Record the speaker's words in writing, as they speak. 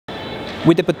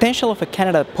With the potential of a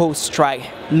Canada Post strike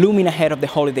looming ahead of the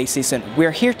holiday season, we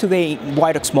are here today in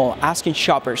White Oaks Mall asking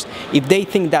shoppers if they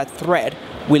think that threat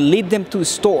will lead them to the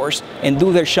stores and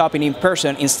do their shopping in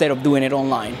person instead of doing it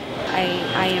online.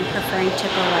 I am preferring to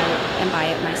go out and buy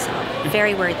it myself.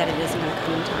 Very worried that it isn't going to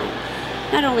come in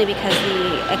time. Not only because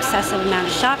the excessive amount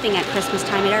of shopping at Christmas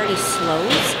time, it already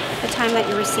slows the time that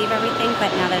you receive everything, but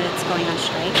now that it's going on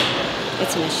strike,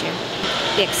 it's an issue.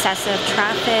 The excessive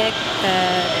traffic, the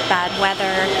bad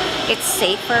weather, it's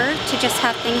safer to just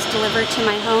have things delivered to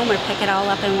my home or pick it all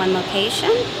up in one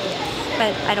location,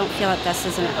 but I don't feel that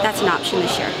that's an option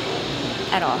this year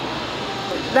at all.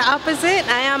 The opposite.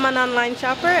 I am an online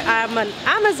shopper, I'm an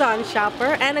Amazon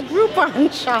shopper, and a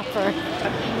Groupon shopper.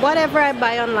 Whatever I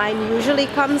buy online usually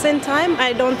comes in time.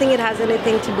 I don't think it has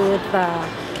anything to do with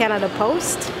Canada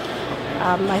Post.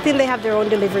 I think they have their own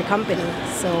delivery company,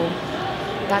 so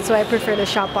that's why I prefer to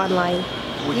shop online.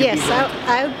 Yes,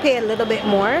 I would pay a little bit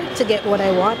more to get what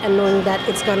I want, and knowing that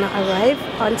it's going to arrive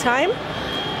on time,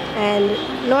 and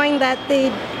knowing that they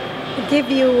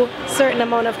give you a certain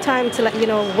amount of time to let you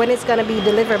know when it's going to be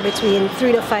delivered between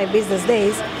 3 to 5 business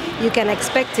days. You can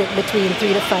expect it between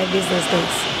 3 to 5 business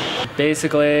days.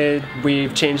 Basically,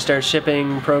 we've changed our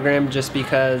shipping program just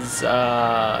because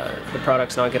the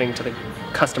product's not getting to the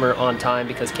customer on time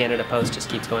because Canada Post just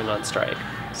keeps going on strike.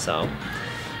 So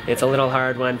it's a little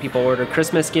hard when people order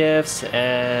Christmas gifts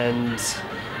and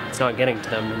it's not getting to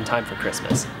them in time for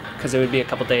Christmas, because it would be a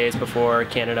couple days before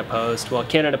Canada Post. Well,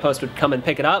 Canada Post would come and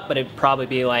pick it up, but it'd probably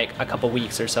be like a couple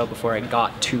weeks or so before it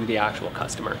got to the actual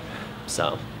customer.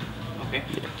 So. Okay.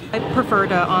 Yeah. I prefer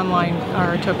to online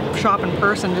or to shop in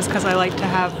person just because I like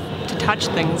to touch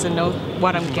things and know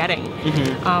what I'm getting.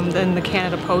 Then the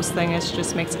Canada Post thing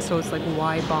just makes it so it's like,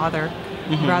 why bother?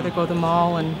 I'd rather go to the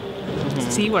mall and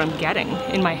see what I'm getting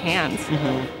in my hands.